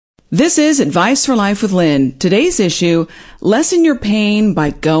This is Advice for Life with Lynn. Today's issue, lessen your pain by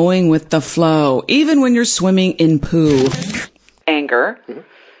going with the flow, even when you're swimming in poo. Anger.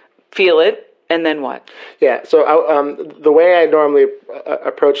 Feel it, and then what? Yeah, so the way I normally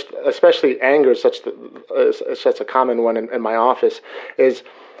approach, especially anger, such a common one in my office, is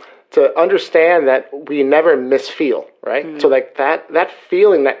to understand that we never misfeel, right? Mm-hmm. So like that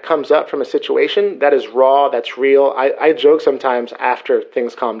feeling that comes up from a situation, that is raw, that's real. I joke sometimes after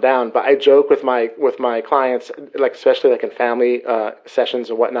things calm down, but I joke with my clients, like especially like in family sessions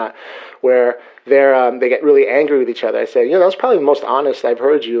and whatnot, where they get really angry with each other. I say, that's probably the most honest I've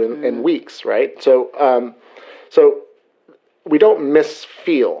heard you in weeks, right? So we don't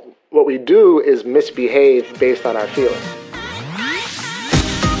misfeel. What we do is misbehave based on our feelings.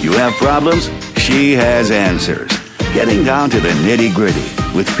 You have problems? She has answers. Getting down to the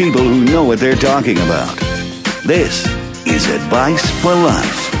nitty-gritty with people who know what they're talking about. This is Advice for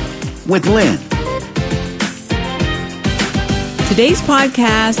Life with Lynn. Today's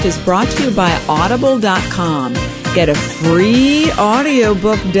podcast is brought to you by Audible.com. Get a free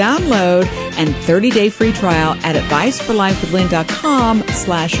audiobook download and 30-day free trial at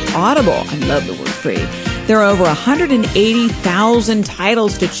adviceforlifewithlynn.com/audible. I love the word free. There are over 180,000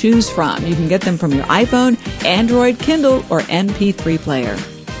 titles to choose from. You can get them from your iPhone, Android, Kindle, or MP3 player.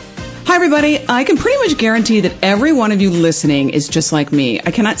 Hi, everybody. I can pretty much guarantee that every one of you listening is just like me.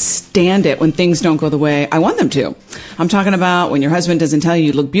 I cannot stand it when things don't go the way I want them to. I'm talking about when your husband doesn't tell you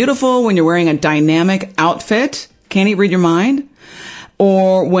you look beautiful, when you're wearing a dynamic outfit, can't he read your mind?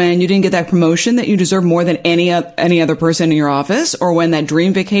 Or when you didn't get that promotion that you deserve more than any other person in your office, or when that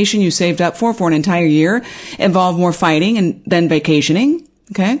dream vacation you saved up for an entire year involved more fighting and then vacationing.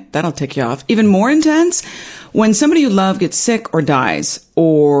 Okay, that'll tick you off. Even more intense, when somebody you love gets sick or dies,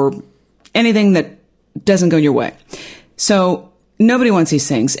 or anything that doesn't go your way. So nobody wants these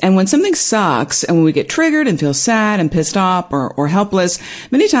things. And when something sucks and when we get triggered and feel sad and pissed off or helpless,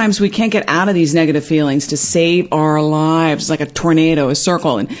 many times we can't get out of these negative feelings to save our lives, like a tornado, a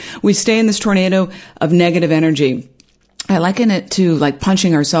circle. And we stay in this tornado of negative energy. I liken it to like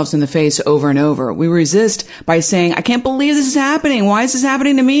punching ourselves in the face over and over. We resist by saying, I can't believe this is happening. Why is this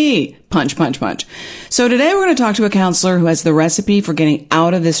happening to me? Punch, punch, punch. So today we're going to talk to a counselor who has the recipe for getting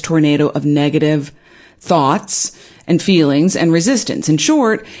out of this tornado of negative thoughts and feelings and resistance. In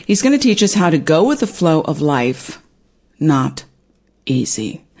short, he's going to teach us how to go with the flow of life. Not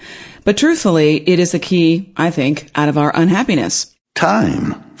easy. But truthfully, it is the key, I think, out of our unhappiness.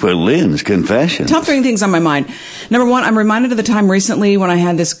 Time for Lynn's Confessions. Top 3 things on my mind. Number 1, I'm reminded of the time recently when I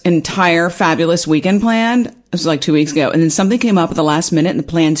had this entire fabulous weekend planned. This was like 2 weeks ago. And then something came up at the last minute and the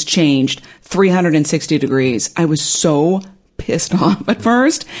plans changed 360 degrees. I was so pissed off at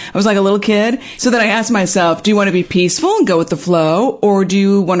first. I was like a little kid. So then I asked myself, do you want to be peaceful and go with the flow, or do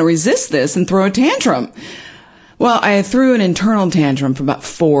you want to resist this and throw a tantrum? Well, I threw an internal tantrum for about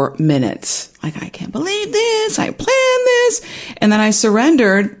 4 minutes. Like, I can't believe this. I planned this. And then I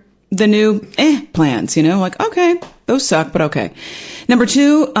surrendered the new plans, like, okay, those suck, but okay. Number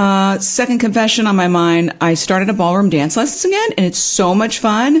 2, second confession on my mind. I started a ballroom dance lessons again, and it's so much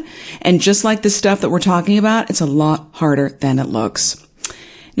fun. And just like the stuff that we're talking about, it's a lot harder than it looks.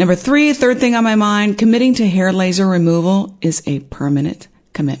 Number 3, third thing on my mind, committing to hair laser removal is a permanent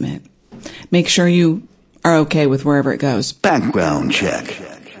commitment. Make sure you are okay with wherever it goes. Background check.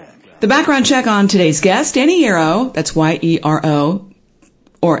 The background check on today's guest, Danny Hierro, that's Y-E-R-O,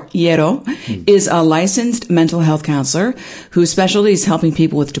 or Hierro, is a licensed mental health counselor whose specialty is helping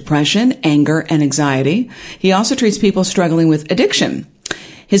people with depression, anger, and anxiety. He also treats people struggling with addiction.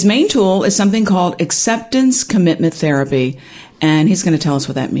 His main tool is something called acceptance commitment therapy, and he's going to tell us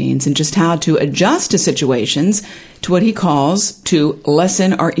what that means and just how to adjust to situations to what he calls to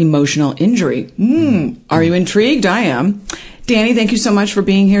lessen our emotional injury. Are you intrigued? I am. Danny, thank you so much for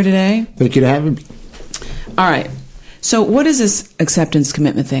being here today. Thank you for having me. All right. So what is this acceptance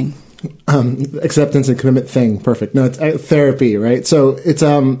commitment thing? Acceptance and commitment thing. Perfect. No, it's therapy, right? So it's,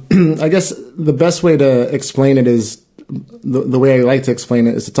 I guess the best way to explain it is, the way I like to explain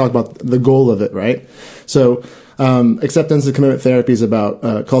it is to talk about the goal of it, right? So, acceptance and commitment therapy is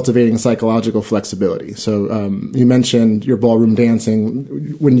about cultivating psychological flexibility. So you mentioned your ballroom dancing.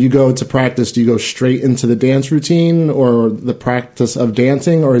 When you go to practice, do you go straight into the dance routine or the practice of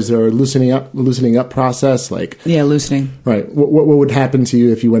dancing, or is there a loosening up process? Loosening. Right. What would happen to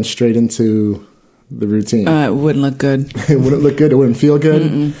you if you went straight into the routine? It wouldn't look good. It wouldn't look good. It wouldn't feel good.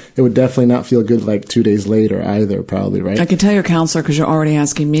 Mm-mm. It would definitely not feel good like 2 days later either, probably, right? I can tell your counselor because you're already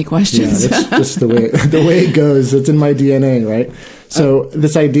asking me questions. Yeah, that's just the way it goes. It's in my DNA, right? So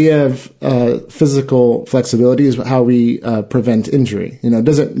this idea of physical flexibility is how we prevent injury.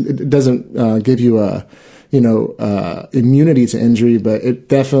 It doesn't give you a immunity to injury, but it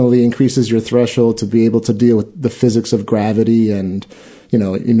definitely increases your threshold to be able to deal with the physics of gravity and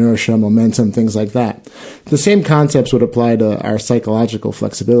inertia, momentum, things like that. The same concepts would apply to our psychological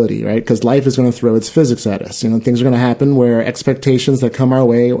flexibility, right? Because life is going to throw its physics at us. Things are going to happen where expectations that come our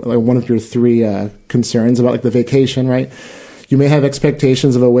way, like one of your three concerns about like the vacation, right? You may have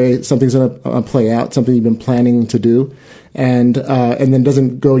expectations of a way something's going to play out, something you've been planning to do, and then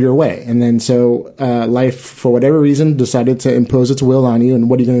doesn't go your way. And then so life, for whatever reason, decided to impose its will on you, and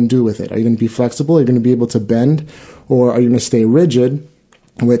what are you going to do with it? Are you going to be flexible? Are you going to be able to bend? Or are you going to stay rigid?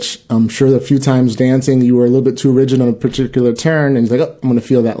 Which I'm sure a few times dancing, you were a little bit too rigid on a particular turn, and you're like, I'm going to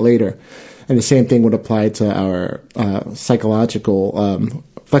feel that later. And the same thing would apply to our psychological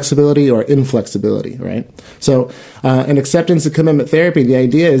flexibility or inflexibility, right? So in acceptance and commitment therapy, the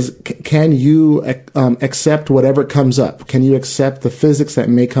idea is, can you accept whatever comes up? Can you accept the physics that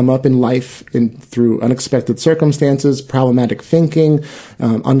may come up in life through unexpected circumstances, problematic thinking,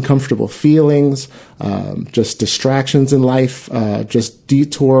 uncomfortable feelings, just distractions in life, just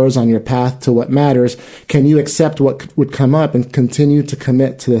detours on your path to what matters? Can you accept what would come up and continue to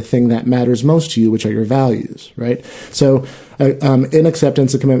commit to the thing that matters most to you, which are your values, right? So in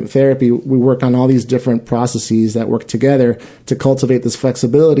acceptance and commitment therapy, we work on all these different processes that work together to cultivate this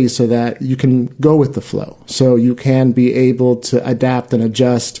flexibility so that you can go with the flow. So you can be able to adapt and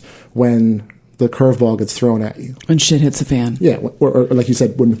adjust when the curveball gets thrown at you. When shit hits the fan. Yeah, or like you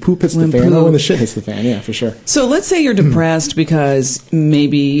said, when the poop hits the fan or when the shit hits the fan. Yeah, for sure. So let's say you're depressed because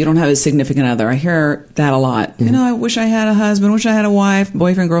maybe you don't have a significant other. I hear that a lot. Mm-hmm. I wish I had a husband, wish I had a wife,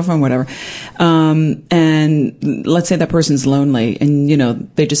 boyfriend, girlfriend, whatever. And let's say that person's lonely and,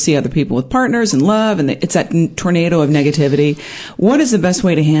 they just see other people with partners and love, and it's that tornado of negativity. What is the best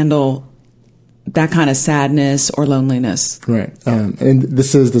way to handle that kind of sadness or loneliness? Right. And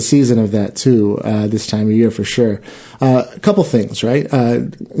this is the season of that too, this time of year for sure. A couple things, right?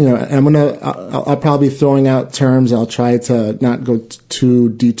 I'll probably be throwing out terms. I'll try to not go too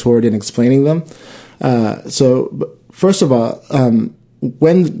detoured in explaining them. So first of all,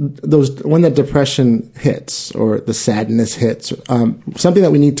 when the depression hits or the sadness hits, something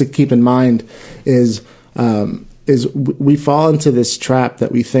that we need to keep in mind is we fall into this trap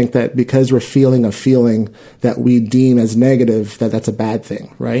that we think that because we're feeling a feeling that we deem as negative, that's a bad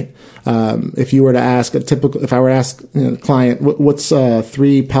thing, right? If I were to ask a client, what's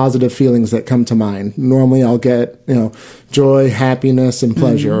 3 positive feelings that come to mind? Normally I'll get, joy, happiness, and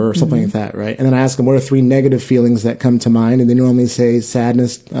pleasure, or something like that, right? And then I ask them, what are 3 negative feelings that come to mind? And they normally say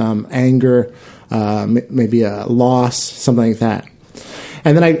sadness, anger, maybe a loss, something like that.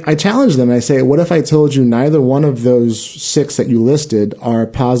 And then I challenge them and I say, what if I told you neither one of those 6 that you listed are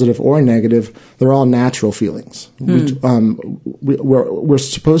positive or negative? They're all natural feelings. We're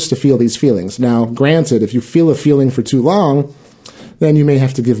supposed to feel these feelings. Now, granted, if you feel a feeling for too long, then you may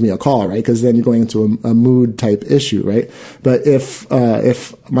have to give me a call, right? Because then you're going into a mood type issue, right? But if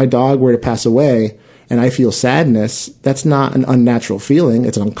my dog were to pass away and I feel sadness, that's not an unnatural feeling.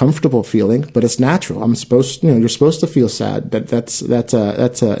 It's an uncomfortable feeling, but it's natural. You're supposed to feel sad. That's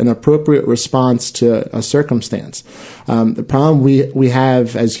an appropriate response to a circumstance. The problem we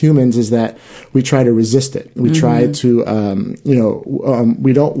have as humans is that we try to resist it. We try to,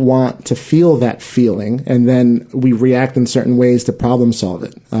 we don't want to feel that feeling, and then we react in certain ways to problem solve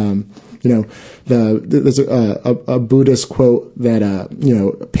it. There's a Buddhist quote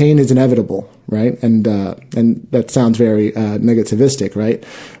that pain is inevitable, right? And that sounds very negativistic, right?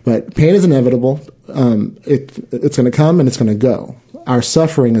 But pain is inevitable. It's going to come and it's going to go. Our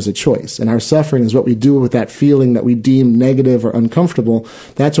suffering is a choice, and our suffering is what we do with that feeling that we deem negative or uncomfortable.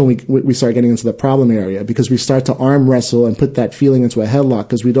 That's when we start getting into the problem area, because we start to arm wrestle and put that feeling into a headlock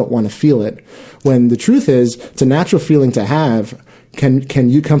because we don't want to feel it. When the truth is, it's a natural feeling to have. Can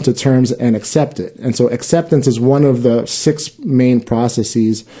you come to terms and accept it? And so acceptance is one of the 6 main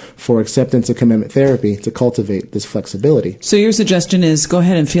processes for acceptance and commitment therapy to cultivate this flexibility. So your suggestion is go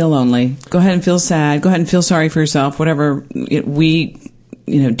ahead and feel lonely. Go ahead and feel sad. Go ahead and feel sorry for yourself, whatever we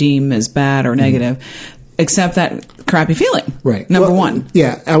deem as bad or negative. Accept that crappy feeling. Right. Number one.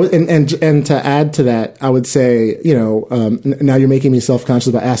 Yeah. And to add to that, I would say, now you're making me self-conscious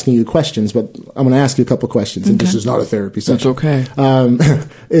about asking you questions, but I'm going to ask you a couple questions, and this is not a therapy session. That's okay.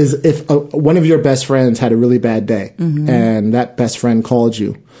 Is if one of your best friends had a really bad day, and that best friend called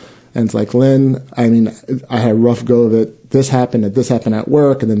you, and it's like, Lynn, I had a rough go of it. This happened at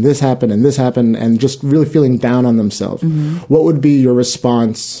work, and then this happened, and just really feeling down on themselves. What would be your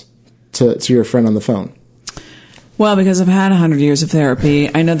response to your friend on the phone? Well, because I've had 100 years of therapy,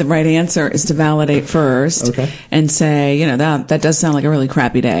 I know the right answer is to validate first and say, that does sound like a really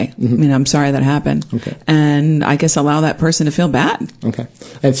crappy day. I'm sorry that happened. Okay. And I guess allow that person to feel bad. Okay.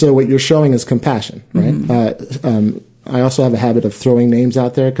 And so what you're showing is compassion, right? I also have a habit of throwing names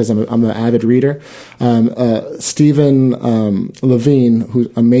out there because I'm an avid reader. Stephen Levine,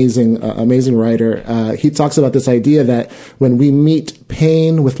 who's amazing writer, he talks about this idea that when we meet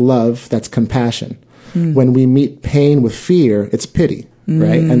pain with love, that's compassion. When we meet pain with fear, it's pity.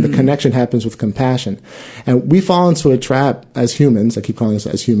 Right? And the connection happens with compassion. And we fall into a trap as humans, I keep calling us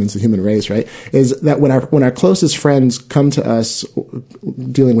as humans, the human race, right? Is that when our closest friends come to us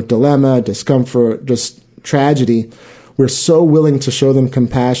dealing with dilemma, discomfort, just tragedy, we're so willing to show them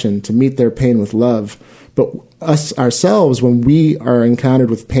compassion, to meet their pain with love. But us ourselves, when we are encountered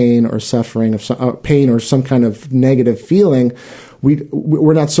with pain or suffering, pain or some kind of negative feeling,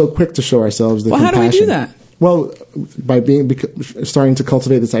 we're not so quick to show ourselves the compassion. How do we do that? Well, by starting to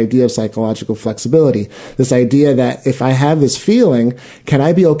cultivate this idea of psychological flexibility, this idea that if I have this feeling, can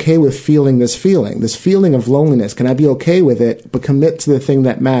I be okay with feeling this feeling of loneliness? Can I be okay with it, but commit to the thing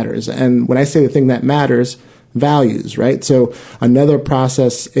that matters? And when I say the thing that matters, values, right? So another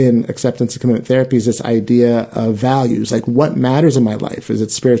process in acceptance and commitment therapy is this idea of values. Like, what matters in my life? Is it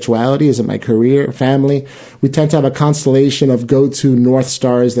spirituality? Is it my career, family? We tend to have a constellation of go-to North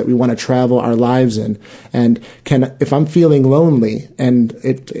Stars that we want to travel our lives in. And if I'm feeling lonely and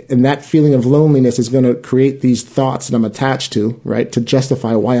that feeling of loneliness is going to create these thoughts that I'm attached to, right? To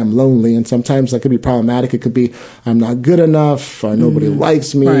justify why I'm lonely. And sometimes that could be problematic. It could be, I'm not good enough, or nobody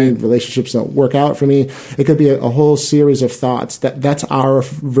likes me, relationships don't work out for me. It could be a whole series of thoughts. That's our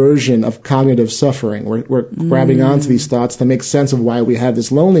version of cognitive suffering. We're grabbing onto these thoughts to make sense of why we have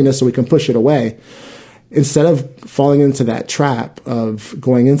this loneliness so we can push it away. Instead of falling into that trap of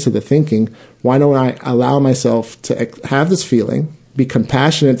going into the thinking, why don't I allow myself to have this feeling, be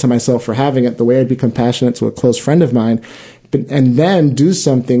compassionate to myself for having it the way I'd be compassionate to a close friend of mine, and then do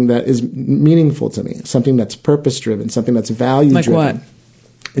something that is meaningful to me, something that's purpose-driven, something that's value-driven. Like what?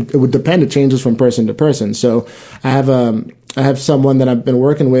 It would depend. It changes from person to person. So I have someone that I've been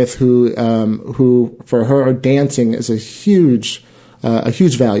working with who for her, dancing is a huge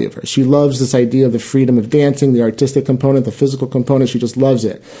value of her. She loves this idea of the freedom of dancing, the artistic component, the physical component. She just loves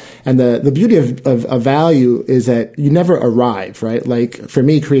it. And the beauty of value is that you never arrive, right? Like, for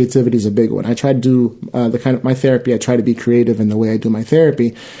me, creativity is a big one. I try to do my therapy. I try to be creative in the way I do my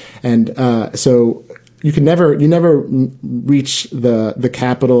therapy. And so you never reach the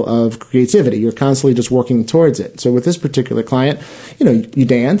capital of creativity. You're constantly just working towards it. So with this particular client, you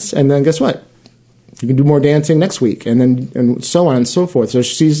dance, and then guess what? You can do more dancing next week, and so on and so forth. So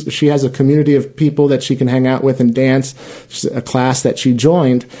she has a community of people that she can hang out with and dance, a class that she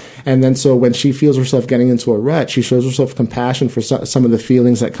joined. And then so when she feels herself getting into a rut, she shows herself compassion for some of the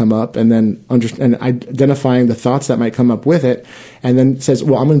feelings that come up, and then identifying the thoughts that might come up with it, and then says,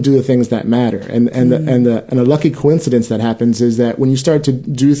 well, I'm going to do the things that matter. And a lucky coincidence that happens is that when you start to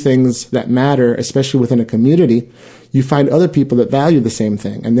do things that matter, especially within a community, you find other people that value the same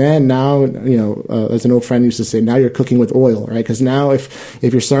thing. And then now, as an old friend used to say, now you're cooking with oil, right? Because now if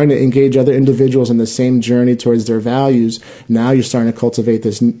you're starting to engage other individuals in the same journey towards their values, now you're starting to cultivate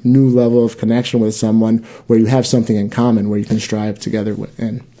this new level of connection with someone where you have something in common, where you can strive together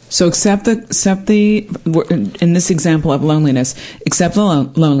in. So accept the in this example of loneliness, accept the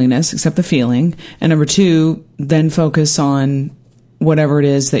loneliness, accept the feeling. And number two, then focus on whatever it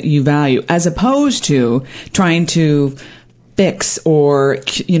is that you value, as opposed to trying to fix or,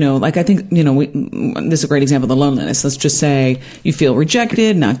 like, I think, this is a great example of the loneliness. Let's just say you feel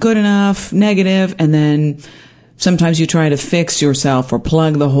rejected, not good enough, negative, and then sometimes you try to fix yourself or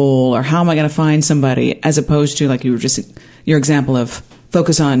plug the hole, or how am I going to find somebody, as opposed to, like, your example of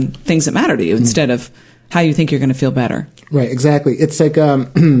focus on things that matter to you instead of how you think you're going to feel better. Right, exactly. It's like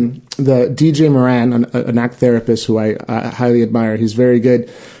the DJ Moran, an act therapist who I highly admire. He's very good.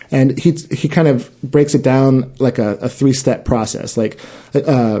 And he kind of breaks it down like a 3-step process. Like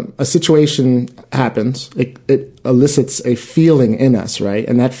a situation happens, it elicits a feeling in us, right?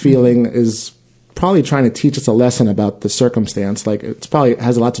 And that feeling is probably trying to teach us a lesson about the circumstance. Like, it's probably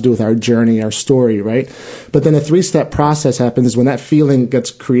has a lot to do with our journey, our story, right? But then a 3-step process happens is when that feeling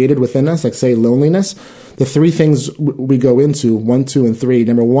gets created within us, like, say, loneliness. the three things we go into, 1, 2, and 3.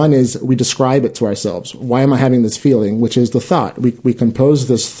 Number one is we describe it to ourselves. Why am I having this feeling? Which is the thought. We compose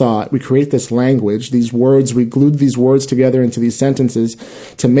this thought. We create this language, these words. We glued these words together into these sentences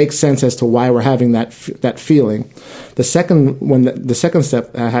to make sense as to why we're having that feeling. The second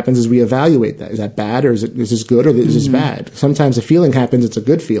step happens is we evaluate that. Is that bad, or is this good, or is this bad? Sometimes a feeling happens. It's a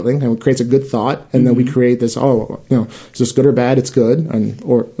good feeling, and it creates a good thought, and then we create this. Is this good or bad? It's good,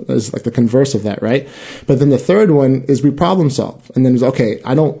 or is like the converse of that, right? But then the third one is we problem solve, and then it's okay.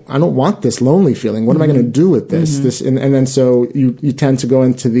 I don't want this lonely feeling. What am I going to do with this? And then so you tend to go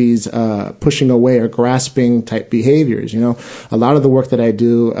into these pushing away or grasping type behaviors. A lot of the work that I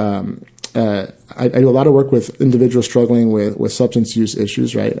do. I do a lot of work with individuals struggling with substance use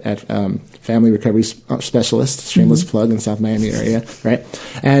issues, right, at Family Recovery Specialists, shameless plug in South Miami area, right?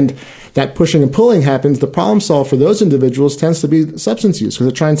 And that pushing and pulling happens. The problem solve for those individuals tends to be substance use because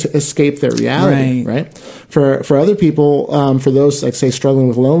they're trying to escape their reality, right? For other people, for those, like, say, struggling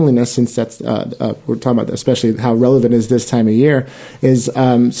with loneliness, since that's we're talking about especially how relevant is this time of year, is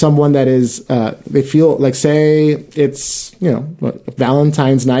someone that is they feel like, say, it's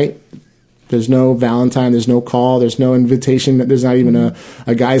Valentine's night. There's no Valentine, there's no call, there's no invitation, there's not even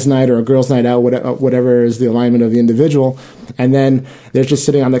a guy's night or a girl's night out, whatever is the alignment of the individual. And then they're just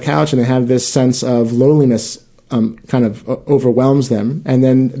sitting on the couch and they have this sense of loneliness kind of overwhelms them. And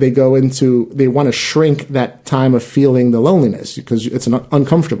then they want to shrink that time of feeling the loneliness because it's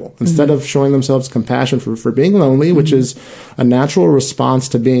uncomfortable. Instead of showing themselves compassion for being lonely, which is a natural response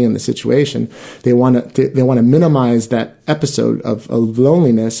to being in the situation, they want to minimize that episode of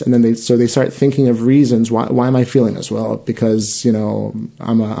loneliness. And then they start thinking of reasons. Why am I feeling this? Well, because,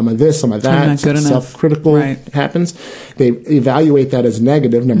 I'm a this, I'm a that. I'm not good enough. Self-critical happens. They evaluate that as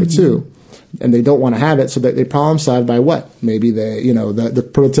negative, number two. And they don't want to have it, so that they problem solve by what? Maybe the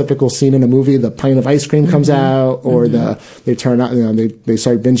prototypical scene in a movie, the pint of ice cream comes out, or they turn out, they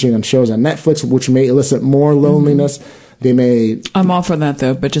start binging on shows on Netflix, which may elicit more loneliness. They may. I'm all for that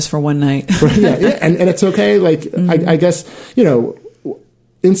though, but just for one night. And it's okay. Like I guess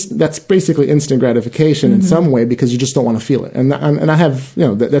that's basically instant gratification in some way because you just don't want to feel it. And I have,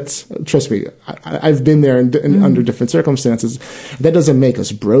 that's, trust me, I've been there under different circumstances. That doesn't make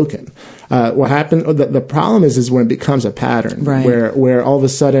us broken. What happened, the problem is when it becomes a pattern, right, where all of a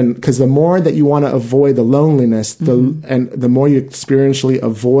sudden, because the more that you want to avoid the loneliness, and the more you experientially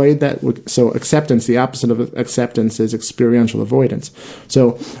avoid that, so acceptance, the opposite of acceptance is experiential avoidance.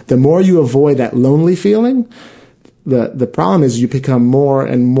 So the more you avoid that lonely feeling, the problem is you become more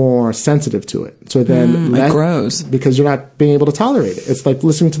and more sensitive to it. So then it grows because you're not being able to tolerate it. It's like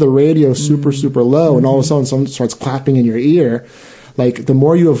listening to the radio super low, and all of a sudden someone starts clapping in your ear. Like, the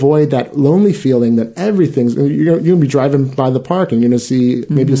more you avoid that lonely feeling, that you're going to be driving by the park and you're going to see,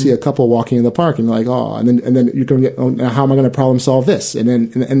 maybe you'll see a couple walking in the park and you're like, oh, and then you're going to get, oh, how am I going to problem solve this?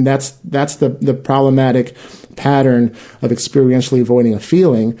 And that's the problematic pattern of experientially avoiding a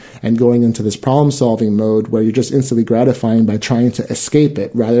feeling and going into this problem solving mode where you're just instantly gratifying by trying to escape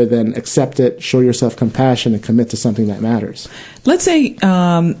it rather than accept it, show yourself compassion, and commit to something that matters. Let's say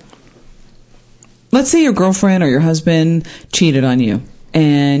your girlfriend or your husband cheated on you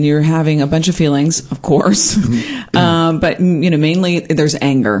and you're having a bunch of feelings, of course, but mainly there's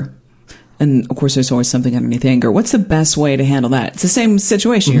anger. And of course, there's always something underneath anger. What's the best way to handle that? It's the same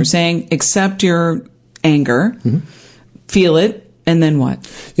situation. You're saying accept your anger, feel it, and then what?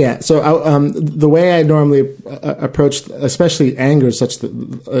 Yeah. So the way I normally approach, especially anger, such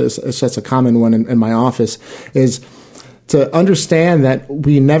a common one in my office, is to understand that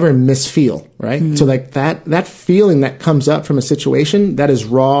we never misfeel, right? So like that feeling that comes up from a situation, that is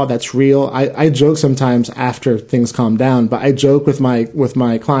raw, that's real. I joke sometimes after things calm down, but I joke with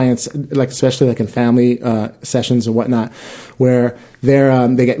my clients, like especially like in family sessions and whatnot, where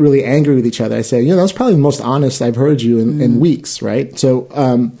they get really angry with each other. I say, that's probably the most honest I've heard you in weeks, right?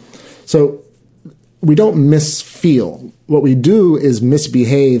 So we don't misfeel. What we do is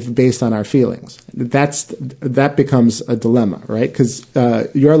misbehave based on our feelings. That becomes a dilemma, right? Because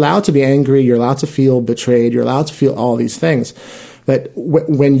you're allowed to be angry, you're allowed to feel betrayed, you're allowed to feel all these things. But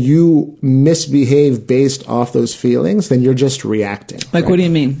when you misbehave based off those feelings, then you're just reacting. Like, right? What do you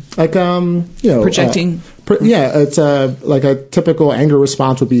mean? Like, projecting. It's like a typical anger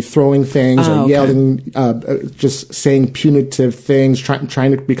response would be throwing things or yelling, just saying punitive things,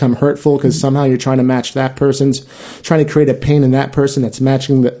 trying to become hurtful because somehow you're trying to create a pain in that person that's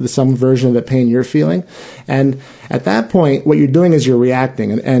matching some version of the pain you're feeling. And at that point, what you're doing is you're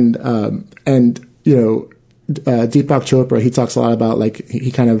reacting. And Deepak Chopra, he talks a lot about, like,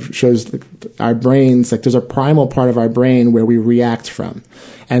 he kind of shows our brains, like there's a primal part of our brain where we react from.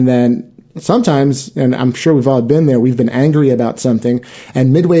 And then sometimes, and I'm sure we've all been there, we've been angry about something,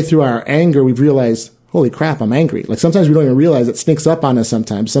 and midway through our anger, we've realized, holy crap, I'm angry. Like sometimes we don't even realize it sneaks up on us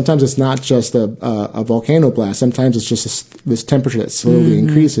sometimes. Sometimes it's not just a volcano blast. Sometimes it's just this temperature that slowly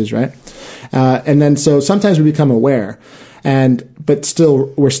increases, right? And then so sometimes we become aware. But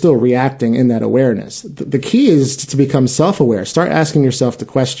still, we're still reacting in that awareness. The key is to become self-aware. Start asking yourself the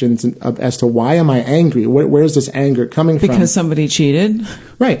questions as to why am I angry? Where's this anger coming from? Because somebody cheated.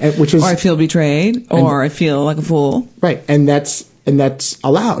 Right. Or I feel betrayed. Or I feel like a fool. Right. And that's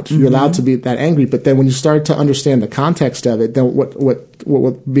allowed. You're allowed to be that angry. But then when you start to understand the context of it, then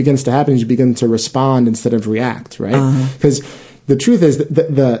what begins to happen is you begin to respond instead of react, right? Because the truth is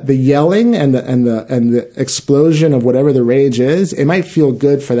that the yelling and the explosion of whatever the rage is, it might feel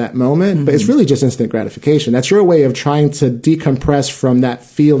good for that moment, but it's really just instant gratification. That's your way of trying to decompress from that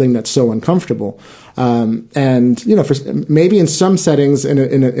feeling that's so uncomfortable. And maybe in some settings,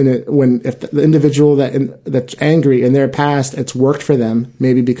 if the individual that's angry in their past, it's worked for them,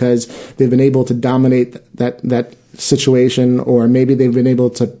 maybe because they've been able to dominate that situation, or maybe they've been able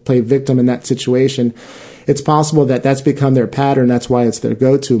to play victim in that situation. It's possible that that's become their pattern. That's why it's their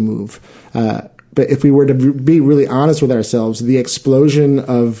go-to move. But if we were to be really honest with ourselves, the explosion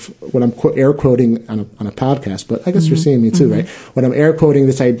of what I'm air quoting on a podcast, but I guess you're seeing me too, right? When I'm air quoting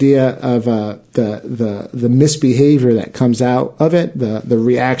this idea of the misbehavior that comes out of it, the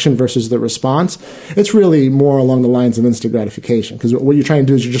reaction versus the response, it's really more along the lines of instant gratification. Because what you're trying to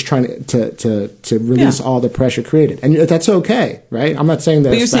do is you're just trying to release all the pressure created, and that's okay, right? I'm not saying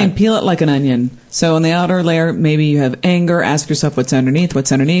that. But you're saying peel it like an onion. So in the outer layer, maybe you have anger. Ask yourself what's underneath,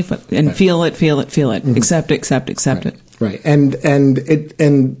 and right. Feel it. Accept it. Right. And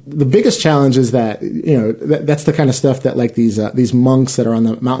the biggest challenge is that, that's the kind of stuff that like these monks that are on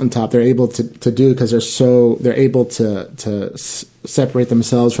the mountaintop, they're able to do because they're able to separate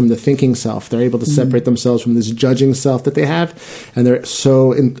themselves from the thinking self. They're able to separate themselves from this judging self that they have, and they're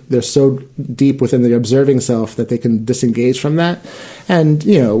so deep within the observing self that they can disengage from that. And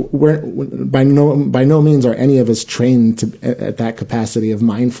we're by no means are any of us trained at that capacity of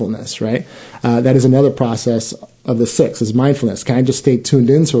mindfulness, right? That is another process of the six, is mindfulness. Can I just stay tuned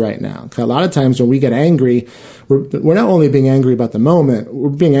into right now? Because a lot of times when we get angry, we're not only being angry about the moment, we're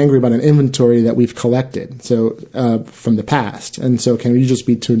being angry about an inventory that we've collected, so from the past. And so can you just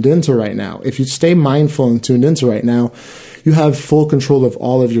be tuned into right now? If you stay mindful and tuned into right now, you have full control of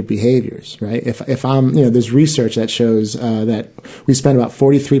all of your behaviors, right? If I'm, there's research that shows that we spend about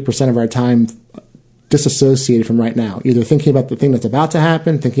 43% of our time disassociated from right now, either thinking about the thing that's about to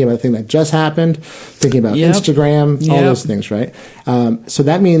happen, thinking about the thing that just happened, thinking about Instagram, all those things, right? So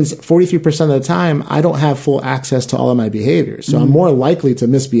that means 43% of the time, I don't have full access to all of my behaviors. So I'm more likely to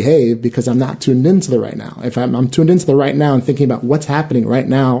misbehave because I'm not tuned into the right now. If I'm tuned into the right now and thinking about what's happening right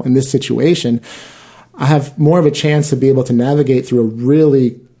now in this situation, I have more of a chance to be able to navigate through a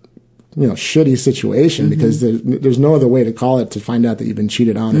really shitty situation, because there's no other way to call it, to find out that you've been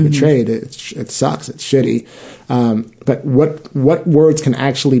cheated on or betrayed. It sucks. It's shitty. But what words can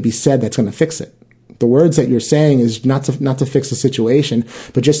actually be said that's going to fix it? The words that you're saying is not to fix the situation,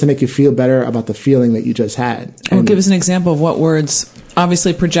 but just to make you feel better about the feeling that you just had. Well, give us an example of what words.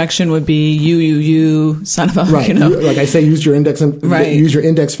 Obviously, projection would be you, son of a, right. Like I say, use your index use your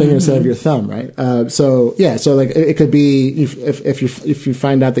index finger instead of your thumb, right? So like it could be if you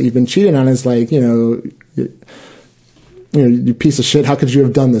find out that you've been cheated on, it's like, you piece of shit, how could you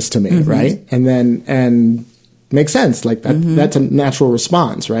have done this to me, right? And makes sense, like that. That's a natural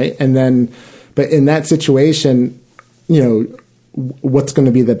response, right? And then. But in that situation, what's going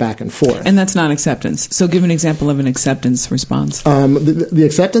to be the back and forth? And that's not acceptance. So give an example of an acceptance response. The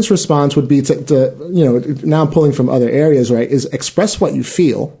acceptance response would be to now I'm pulling from other areas, right, is express what you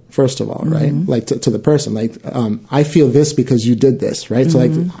feel, first of all, right? Like to the person, like, I feel this because you did this, right? So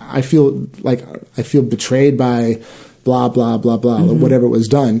I feel betrayed by blah, blah, blah, blah, whatever was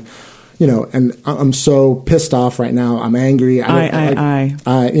done. And I'm so pissed off right now. I'm angry.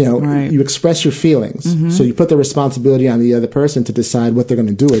 Right. You express your feelings. So you put the responsibility on the other person to decide what they're going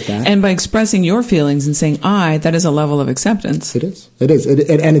to do with that. And by expressing your feelings and saying that is a level of acceptance. It is.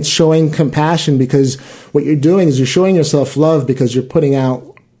 And it's showing compassion, because what you're doing is you're showing yourself love because you're putting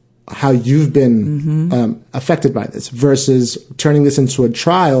out how you've been affected by this, versus turning this into a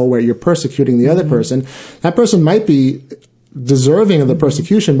trial where you're persecuting the other person. That person might be deserving of the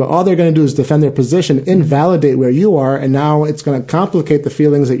persecution, but all they're going to do is defend their position, invalidate where you are, and now it's going to complicate the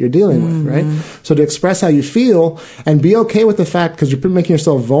feelings that you're dealing with, right? So to express how you feel and be okay with the fact, because you're making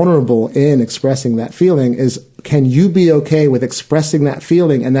yourself vulnerable in expressing that feeling, is can you be okay with expressing that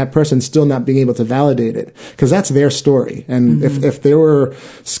feeling and that person still not being able to validate it? Because that's their story. And if they were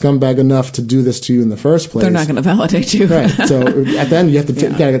scumbag enough to do this to you in the first place, they're not going to validate you. Right. So at the end, you have to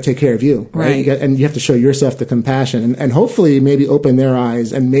gotta take care of you. Right. And you have to show yourself the compassion and hopefully maybe open their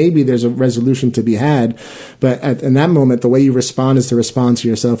eyes, and maybe there's a resolution to be had. But in that moment, the way you respond is to respond to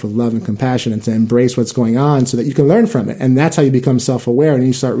yourself with love and compassion and to embrace what's going on so that you can learn from it. And that's how you become self-aware, and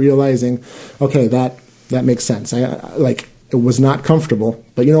you start realizing, okay, that makes sense. It was not comfortable,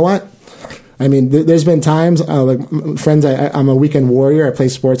 but you know what? I mean, there's been times, friends, I'm a weekend warrior. I play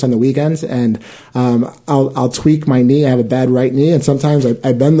sports on the weekends, and I'll tweak my knee. I have a bad right knee, and sometimes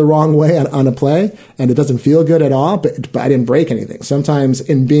I bend the wrong way on a play, and it doesn't feel good at all, but I didn't break anything. Sometimes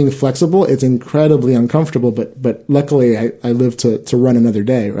in being flexible, it's incredibly uncomfortable, but luckily I live to run another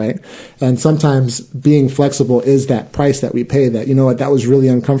day, right? And sometimes being flexible is that price that we pay, that, you know what, that was really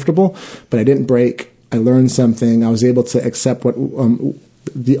uncomfortable, but I didn't break. I learned something. I was able to accept what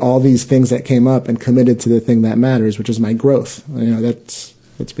all these things that came up and committed to the thing that matters, which is my growth. You know, that's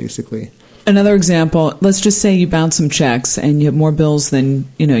basically. Another example, let's just say you bounce some checks and you have more bills than,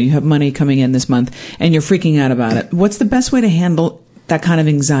 you have money coming in this month and you're freaking out about it. What's the best way to handle that kind of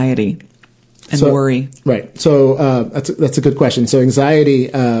anxiety and worry? Right. So that's a good question. So anxiety,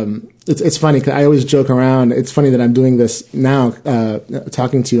 it's funny because I always joke around. It's funny that I'm doing this now,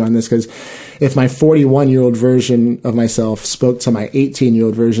 talking to you on this, because if my 41-year-old version of myself spoke to my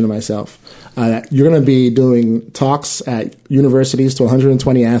 18-year-old version of myself, you're going to be doing talks at universities to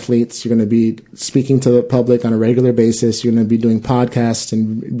 120 athletes. You're going to be speaking to the public on a regular basis. You're going to be doing podcasts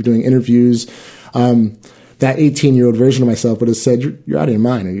and be doing interviews. That 18-year-old version of myself would have said, "You're out of your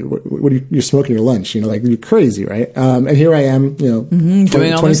mind. You're smoking your lunch. You're crazy, right?" And here I am,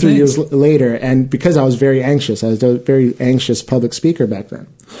 23 years later, and because I was very anxious, I was a very anxious public speaker back then.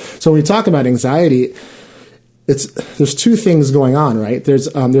 So when we talk about anxiety, there's two things going on, right? There's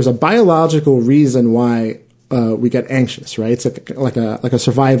a biological reason why we get anxious, right? It's like a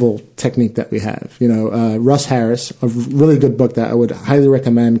survival technique that we have. Russ Harris, a really good book that I would highly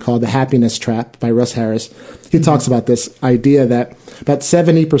recommend, called The Happiness Trap by Russ Harris. He talks about this idea that about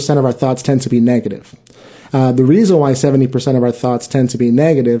 70% of our thoughts tend to be negative. The reason why 70% of our thoughts tend to be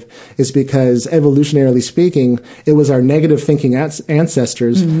negative is because, evolutionarily speaking, it was our negative thinking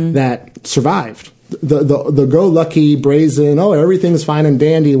ancestors that survived. The go-lucky, brazen, everything's fine and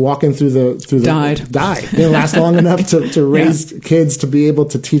dandy, walking through the died. Didn't last long enough to raise kids to be able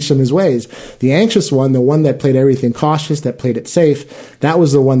to teach them his ways. The anxious one, the one that played everything cautious, that played it safe, that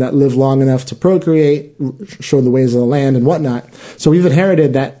was the one that lived long enough to procreate, show the ways of the land and whatnot. So we've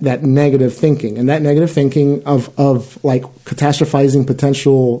inherited that negative thinking, and that negative thinking of like catastrophizing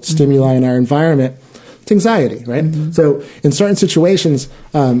potential stimuli in our environment. It's anxiety, right? So in certain situations,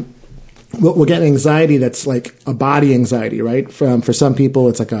 we'll get anxiety that's like a body anxiety, right? For some people,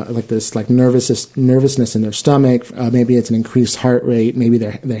 it's like this nervousness in their stomach. Maybe it's an increased heart rate. Maybe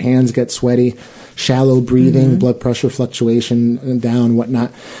their hands get sweaty, shallow breathing, blood pressure fluctuation and down,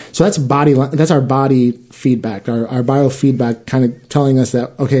 whatnot. So that's our body feedback, our biofeedback, kind of telling us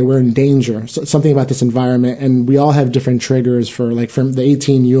that, okay, we're in danger. So something about this environment, and we all have different triggers. From the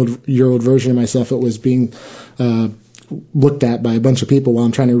 18-year-old version of myself, it was being looked at by a bunch of people while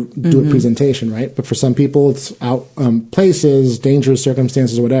I'm trying to do a presentation, right? But for some people, it's out places, dangerous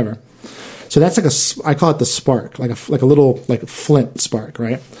circumstances, whatever. So that's I call it the spark, like a little flint spark,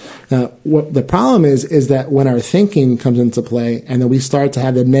 right? Now, what the problem is that when our thinking comes into play, and then we start to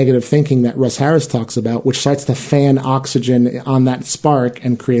have the negative thinking that Russ Harris talks about, which starts to fan oxygen on that spark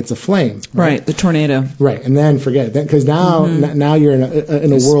and creates a flame. Right, the tornado. Right, and then forget it, because now you're in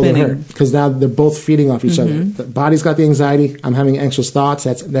a world of hurt, because now they're both feeding off each other. The body's got the anxiety. I'm having anxious thoughts.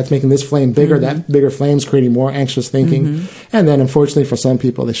 That's making this flame bigger. That bigger flame's creating more anxious thinking, and then unfortunately for some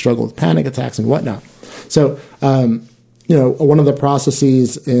people, they struggle with panic attacks and whatnot. So, one of the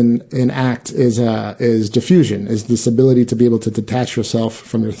processes in ACT is diffusion, is this ability to be able to detach yourself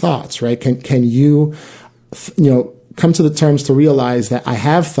from your thoughts, right? Can you come to the terms to realize that I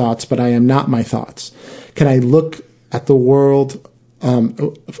have thoughts, but I am not my thoughts? Can I look at the world,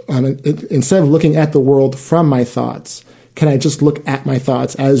 instead of looking at the world from my thoughts, can I just look at my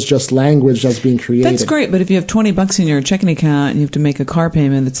thoughts as just language that's being created? That's great, but if you have $20 in your checking account and you have to make a car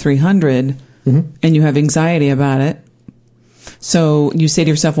payment that's $300, and you have anxiety about it, so you say to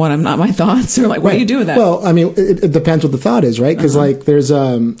yourself, "What? I'm not my thoughts," or like, what do you do with that? Well, I mean, it depends what the thought is, right? Because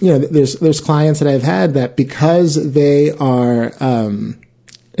there's clients that I've had that because they are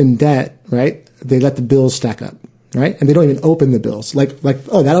in debt, right? They let the bills stack up. Right? And they don't even open the bills.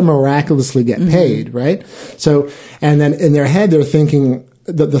 That'll miraculously get paid, right? So, and then in their head, they're thinking,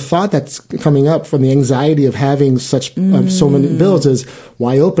 the thought that's coming up from the anxiety of having such so many bills is,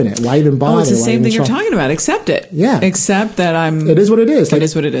 why open it? Why even bother? Oh, it's the same thing you're talking about. Accept it. Yeah. Accept that It is what it is. It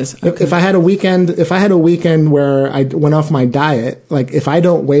is what it is. Okay. If I had a weekend where I went off my diet, like if I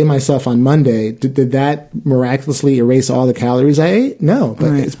don't weigh myself on Monday, did that miraculously erase all the calories I ate? No.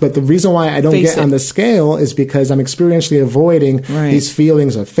 But the reason why I don't get on the scale is because I'm experientially avoiding these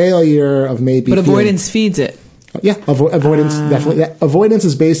feelings of failure, of maybe. But avoidance feeds it. Yeah, avoidance definitely. Yeah, avoidance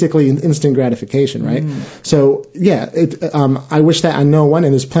is basically instant gratification, right? So yeah, I wish that I know one,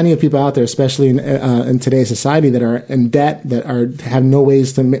 and there's plenty of people out there, especially in today's society, that are in debt, that have no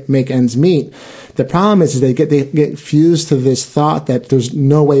ways to make ends meet. The problem is they get fused to this thought that there's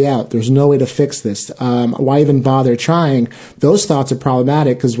no way out, there's no way to fix this. Why even bother trying? Those thoughts are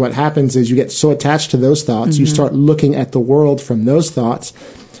problematic because what happens is you get so attached to those thoughts, you start looking at the world from those thoughts.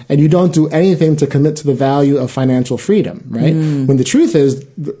 And you don't do anything to commit to the value of financial freedom, right? When the truth is,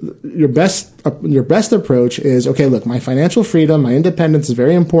 your best approach is, okay, look, my financial freedom, my independence is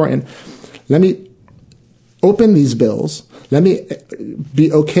very important. Let me open these bills. Let me be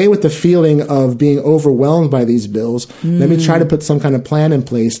okay with the feeling of being overwhelmed by these bills. Let me try to put some kind of plan in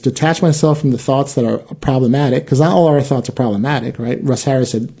place, detach myself from the thoughts that are problematic, because not all our thoughts are problematic, right? Russ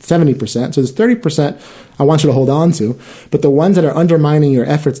Harris said 70%. So there's 30% I want you to hold on to. But the ones that are undermining your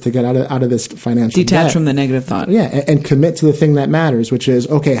efforts to get out of this financial detach from the negative thought. Yeah, and commit to the thing that matters, which is,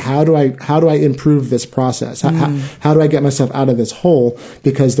 okay, how do I improve this process? How do I get myself out of this hole?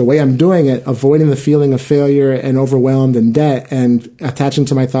 Because the way I'm doing it, avoiding the feeling of failure and overwhelmed and debt and attaching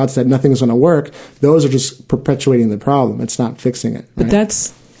to my thoughts that nothing's going to work, those are just perpetuating the problem. It's not fixing it. Right?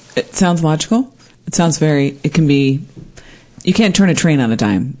 But it sounds logical. It sounds it can be, you can't turn a train on a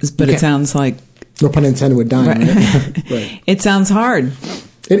dime, but it sounds like. No pun intended with dime, right? Right. It sounds hard.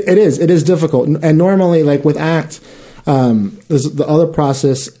 It is difficult. And normally, like with ACT, there's the other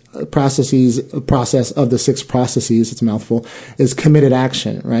process of the 6 processes, it's a mouthful, is committed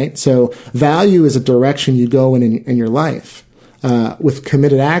action, right? So value is a direction you go in your life. With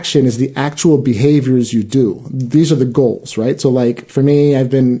committed action is the actual behaviors you do. These are the goals, right? So like for me, I've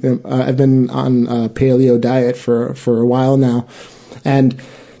been on a paleo diet for a while now, and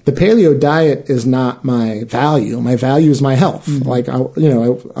the paleo diet is not my value. My value is my health. Like I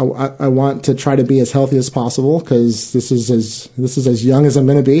want to try to be as healthy as possible because this is as young as I'm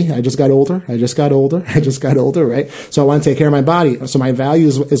going to be. I just got older, right? So I want to take care of my body. So my value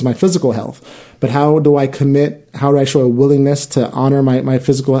is my physical health. But how do I commit? How do I show a willingness to honor my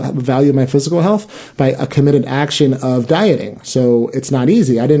physical value of my physical health? By a committed action of dieting. So it's not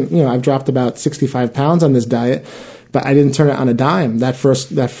easy. I've dropped about 65 pounds on this diet. But I didn't turn it on a dime. That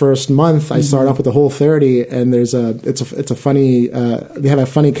first month, I started off with the Whole30, and it's a funny, they have a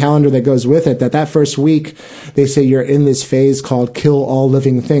funny calendar that goes with it. That first week, they say you're in this phase called kill all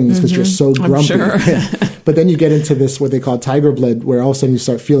living things because you're so grumpy. I'm sure. Yeah. But then you get into this, what they call tiger blood, where all of a sudden you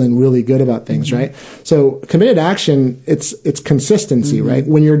start feeling really good about things, right? So committed action, it's consistency, right?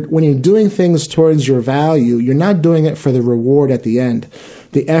 When you're doing things towards your value, you're not doing it for the reward at the end.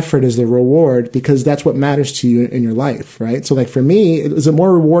 The effort is the reward because that's what matters to you in your life, right? So like for me, is it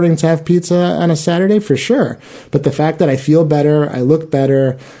more rewarding to have pizza on a Saturday? For sure. But the fact that I feel better, I look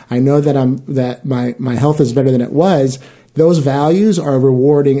better, I know that my health is better than it was, those values are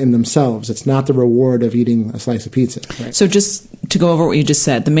rewarding in themselves. It's not the reward of eating a slice of pizza. Right? So just to go over what you just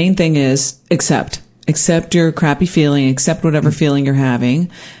said, the main thing is accept your crappy feeling, accept whatever feeling you're having,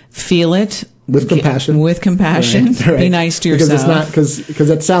 feel it. With compassion. Right. Be nice to yourself. Because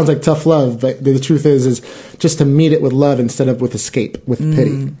that sounds like tough love, but the truth is just to meet it with love instead of with escape, with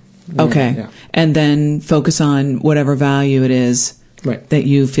pity. Okay. Yeah. And then focus on whatever value it is that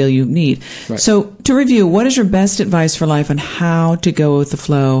you feel you need. Right. So to review, what is your best advice for life on how to go with the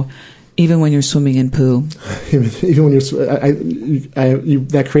flow, even when you're swimming in poo? Even when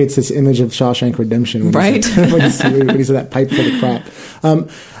that creates this image of Shawshank Redemption. When you say that pipe full of crap.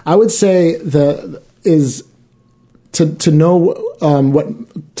 I would say to know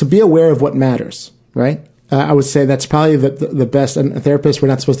to be aware of what matters, right? I would say that's probably the best. And therapists, we're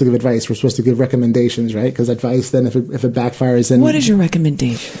not supposed to give advice. We're supposed to give recommendations, right? Because advice, then if it backfires, then what is your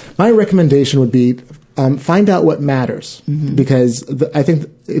recommendation? My recommendation would be find out what matters, because I think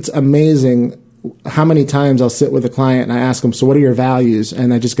it's amazing how many times I'll sit with a client and I ask them, so what are your values?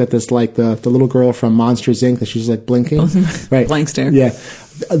 And I just get this, like the little girl from Monsters, Inc. that she's like blinking. Right. Blank stare. Yeah.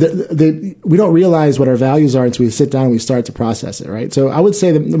 We don't realize what our values are until we sit down and we start to process it, right? So I would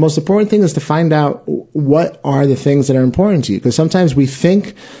say the most important thing is to find out what are the things that are important to you. Because sometimes we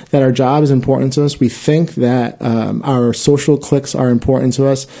think that our job is important to us. We think that our social cliques are important to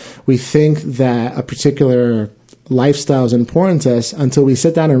us. We think that a particular lifestyle is important to us until we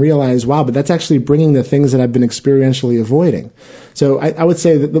sit down and realize, wow, but that's actually bringing the things that I've been experientially avoiding. So I would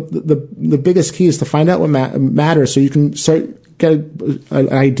say that the biggest key is to find out what matters so you can get an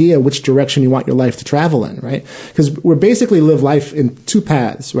idea which direction you want your life to travel in, right? Because we basically live life in two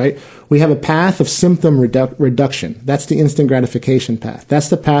paths, right? We have a path of symptom reduction. That's the instant gratification path. That's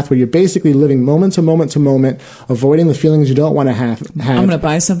the path where you're basically living moment to moment to moment, avoiding the feelings you don't want to have. I'm going to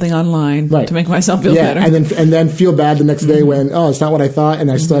buy something online to make myself feel better. And then feel bad the next day when, it's not what I thought and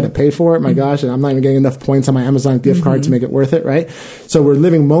I still had to pay for it. My gosh, and I'm not even getting enough points on my Amazon gift card to make it worth it, right? So we're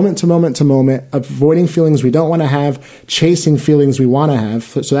living moment to moment to moment, avoiding feelings we don't want to have, chasing feelings we want to have.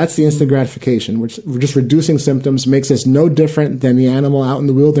 So that's the instant gratification. We're just reducing symptoms, makes us no different than the animal out in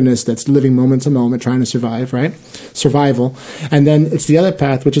the wilderness that's living moment to moment, trying to survive, right? Survival. And then it's the other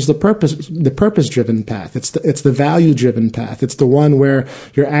path, which is the purpose-driven path. It's the value-driven path. It's the one where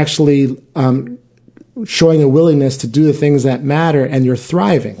you're actually showing a willingness to do the things that matter, and you're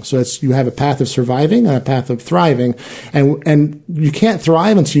thriving. So you have a path of surviving and a path of thriving, and you can't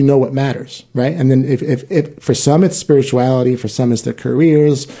thrive until you know what matters, right? And then if for some it's spirituality, for some it's their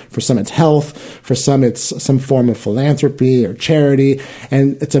careers, for some it's health, for some it's some form of philanthropy or charity.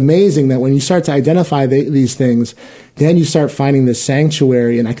 And it's amazing that when you start to identify these things, then you start finding this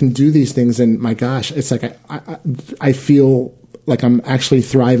sanctuary, and I can do these things, and my gosh, it's like I feel like I'm actually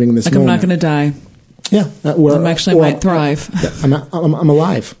thriving in this moment. I'm not going to die. Yeah, might thrive. I'm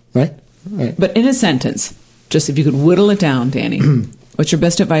alive, right? But in a sentence, just if you could whittle it down, Danny, what's your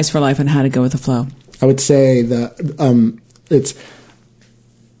best advice for life on how to go with the flow? I would say that it's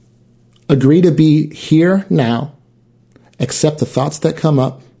agree to be here now, accept the thoughts that come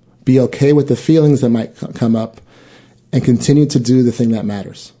up, be okay with the feelings that might come up, and continue to do the thing that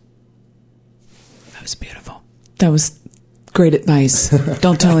matters. That was beautiful. That was great advice.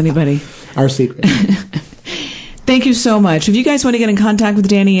 Don't tell anybody. Our secret. Thank you so much. If you guys want to get in contact with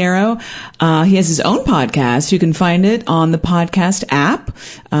Danny Yarrow, he has his own podcast. You can find it on the podcast app.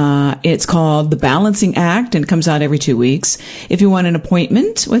 It's called The Balancing Act, and it comes out every 2 weeks. If you want an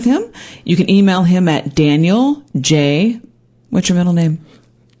appointment with him, you can email him at Daniel J. What's your middle name?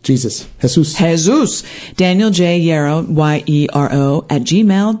 Jesus. Daniel J. Yarrow, YERO,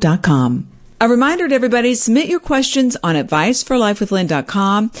 @gmail.com. A reminder to everybody, submit your questions on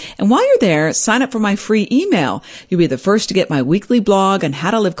adviceforlifewithlynn.com. And while you're there, sign up for my free email. You'll be the first to get my weekly blog on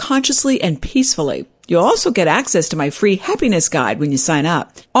how to live consciously and peacefully. You'll also get access to my free happiness guide when you sign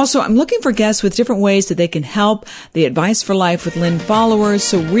up. Also, I'm looking for guests with different ways that they can help the Advice for Life with Lynn followers.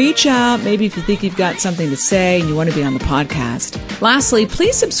 So reach out, maybe if you think you've got something to say and you want to be on the podcast. Lastly,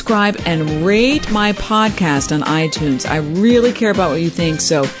 please subscribe and rate my podcast on iTunes. I really care about what you think,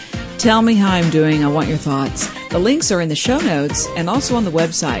 so tell me how I'm doing. I want your thoughts. The links are in the show notes and also on the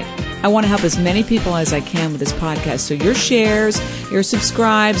website. I want to help as many people as I can with this podcast, so your shares, your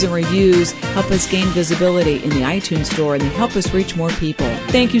subscribes, and reviews help us gain visibility in the iTunes store, and they help us reach more people.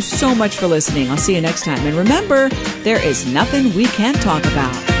 Thank you so much for listening. I'll see you next time. And remember, there is nothing we can't talk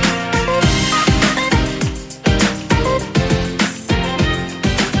about.